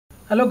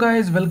Hello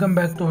guys, welcome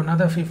back to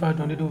another FIFA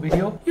 22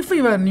 video. If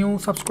you are new,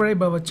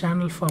 subscribe our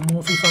channel for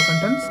more FIFA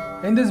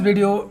contents. In this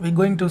video, we're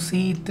going to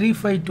see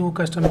 3-5-2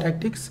 custom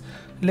tactics.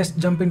 Let's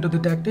jump into the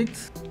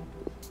tactics.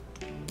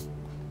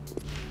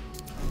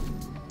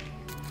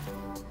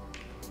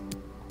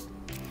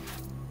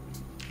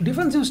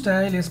 Defensive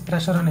style is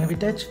pressure on heavy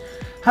touch.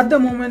 At the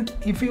moment,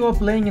 if you are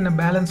playing in a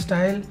balanced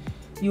style,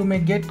 you may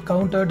get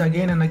countered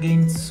again and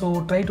again.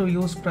 So try to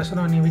use pressure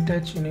on heavy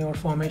touch in your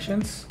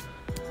formations.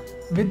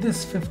 Width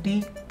is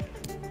 50,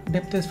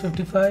 depth is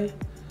 55,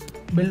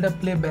 build up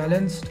play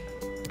balanced,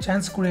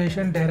 chance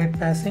creation direct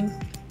passing,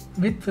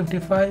 width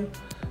 55,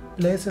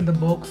 place in the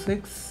box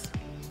 6,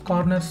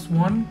 corners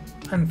 1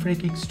 and free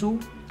kicks 2.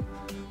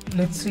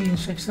 Let's see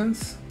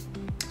instructions.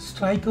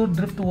 Striker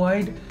drift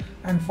wide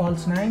and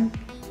false 9.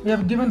 We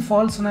have given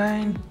false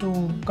 9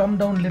 to come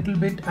down little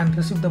bit and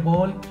receive the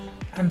ball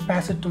and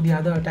pass it to the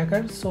other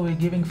attacker, so we're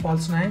giving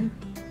false 9.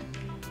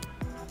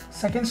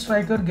 Second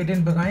striker get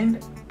in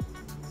behind.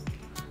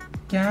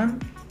 Cam,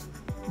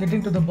 get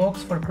into the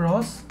box for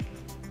cross.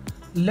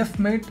 Left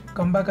mid,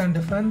 come back and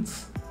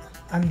defense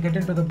and get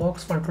into the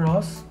box for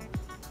cross.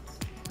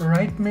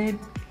 Right mid,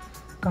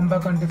 come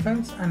back on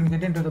defense and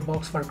get into the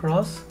box for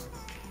cross.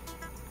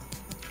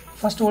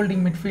 First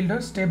holding midfielder,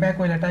 stay back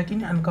while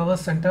attacking and cover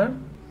center.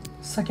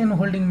 Second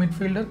holding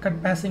midfielder,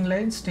 cut passing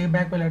line, stay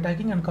back while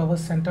attacking and cover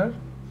center.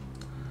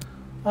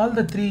 All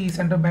the three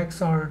center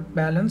backs are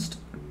balanced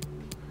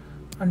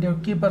and your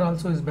keeper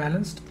also is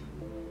balanced.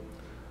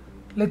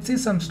 Let's see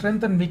some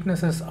strengths and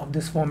weaknesses of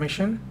this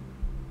formation.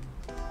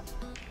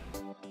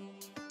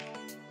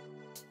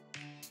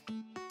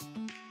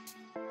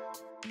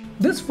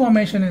 This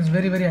formation is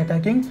very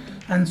attacking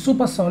and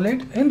super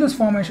solid. In this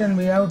formation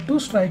we have 2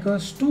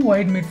 strikers, 2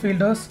 wide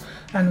midfielders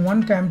and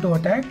 1 cam to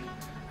attack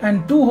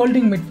and 2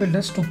 holding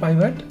midfielders to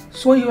pivot.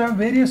 So you have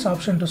various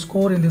options to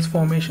score in this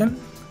formation.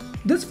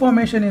 This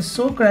formation is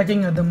so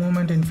cracking at the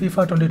moment in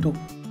FIFA 22.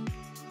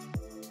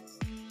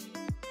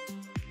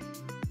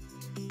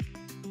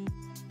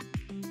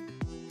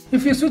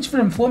 If you switch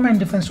from 4-man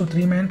defense to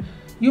 3-man,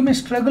 you may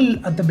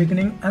struggle at the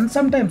beginning and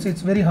sometimes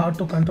it's very hard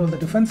to control the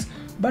defense,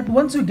 but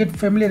once you get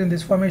familiar in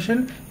this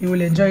formation, you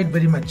will enjoy it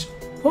very much.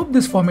 Hope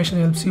this formation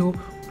helps you.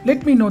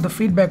 Let me know the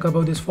feedback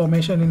about this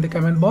formation in the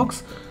comment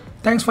box.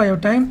 Thanks for your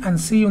time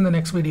and see you in the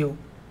next video.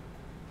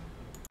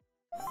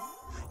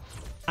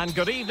 And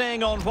good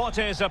evening on what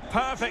is a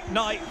perfect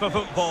night for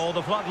football.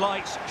 The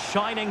floodlights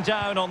shining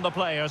down on the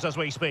players as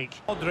we speak.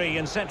 Rodri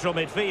in central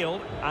midfield,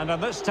 and in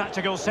this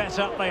tactical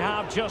setup they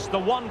have just the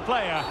one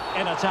player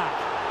in attack.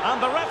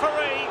 And the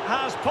referee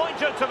has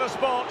pointed to the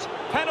spot.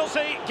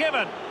 Penalty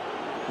given.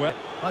 Well,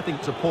 I think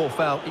it's a poor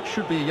foul. It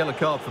should be a yellow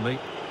card for me.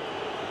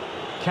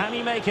 Can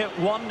he make it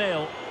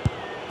 1-0?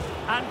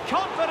 And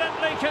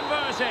confidently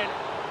converted.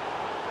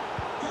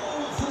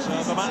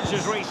 So the match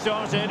is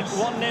restarted.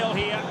 1-0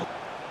 here.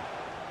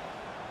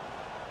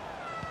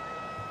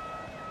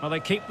 Well, they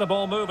keep the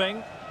ball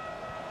moving.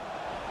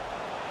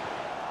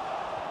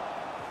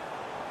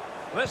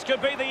 This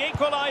could be the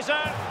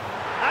equaliser.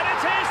 And it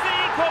is the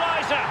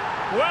equaliser.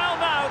 Well,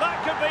 now, that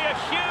could be a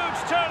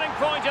huge turning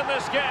point in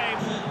this game.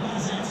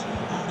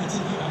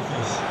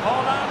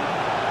 Holland.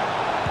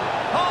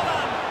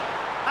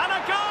 And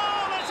a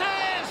goal it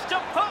is to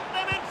put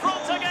them in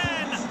front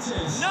again.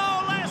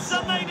 No less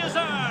than they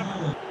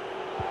deserve.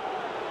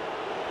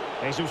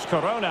 Jesus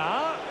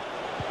Corona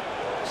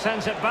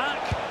sends it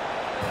back.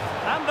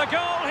 And the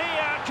goal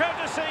here,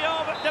 courtesy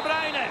of De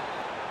Bruyne.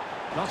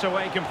 Not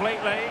away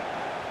completely.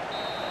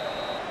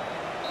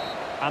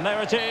 And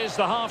there it is,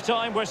 the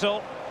half-time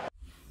whistle.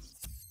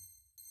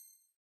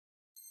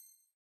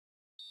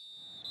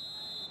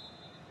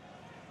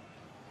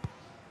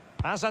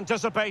 As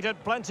anticipated,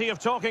 plenty of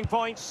talking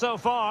points so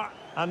far.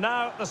 And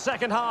now the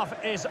second half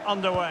is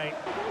underway.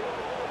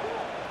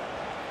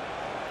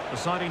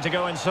 Deciding to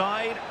go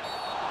inside.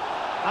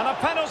 And a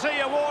penalty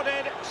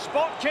awarded,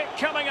 spot kick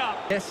coming up.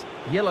 Yes,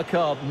 yellow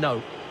card,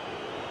 no.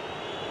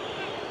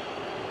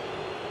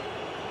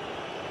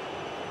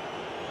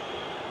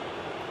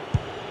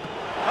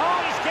 Oh,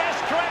 he's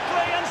guessed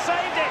correctly and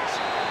saved it.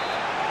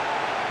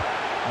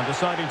 And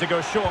deciding to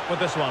go short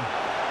with this one.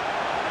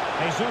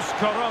 Jesus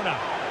Corona.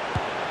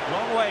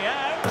 Long way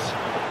out.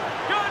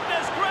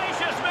 Goodness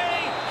gracious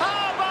me!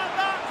 How about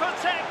that for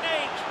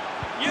technique?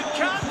 You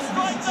can't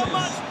strike them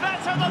much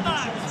better than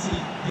that.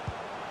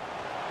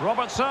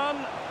 Robertson.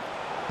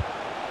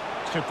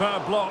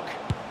 Superb block.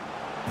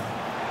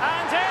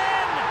 And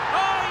in!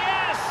 Oh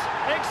yes!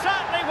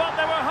 Exactly what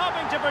they were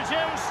hoping to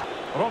produce.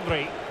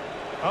 Rodri.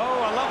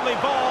 Oh, a lovely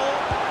ball.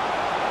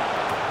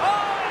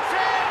 Oh, it's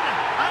in!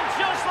 And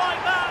just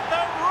like that,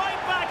 they're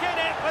right back in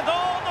it with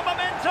all the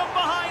momentum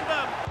behind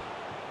them.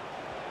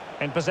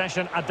 In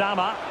possession,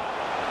 Adama.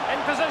 In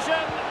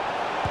position.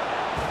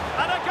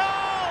 And a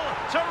goal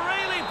to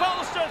really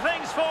bolster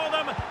things for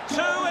them. 2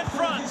 in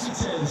front.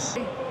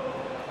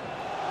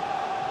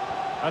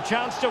 A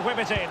chance to whip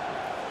it in.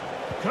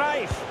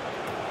 Cruyff.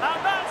 And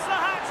that's the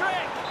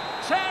hat-trick.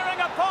 Tearing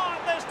apart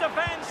this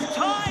defence.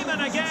 time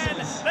and again,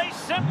 they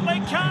simply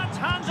can't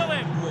handle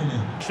him.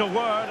 Official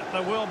word,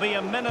 there will be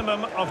a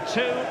minimum of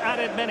 2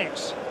 added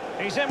minutes.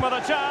 He's in with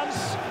a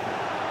chance.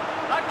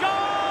 A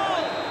goal!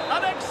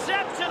 An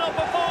exceptional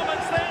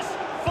performance this.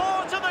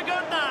 4 to the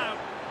good now.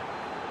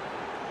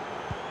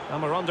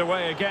 And we're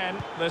underway again.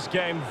 This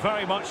game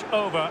very much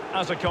over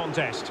as a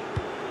contest.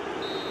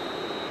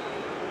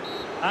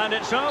 And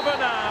it's over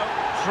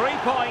now. 3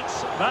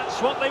 points.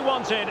 That's what they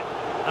wanted.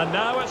 And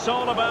now it's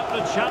all about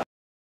the chance.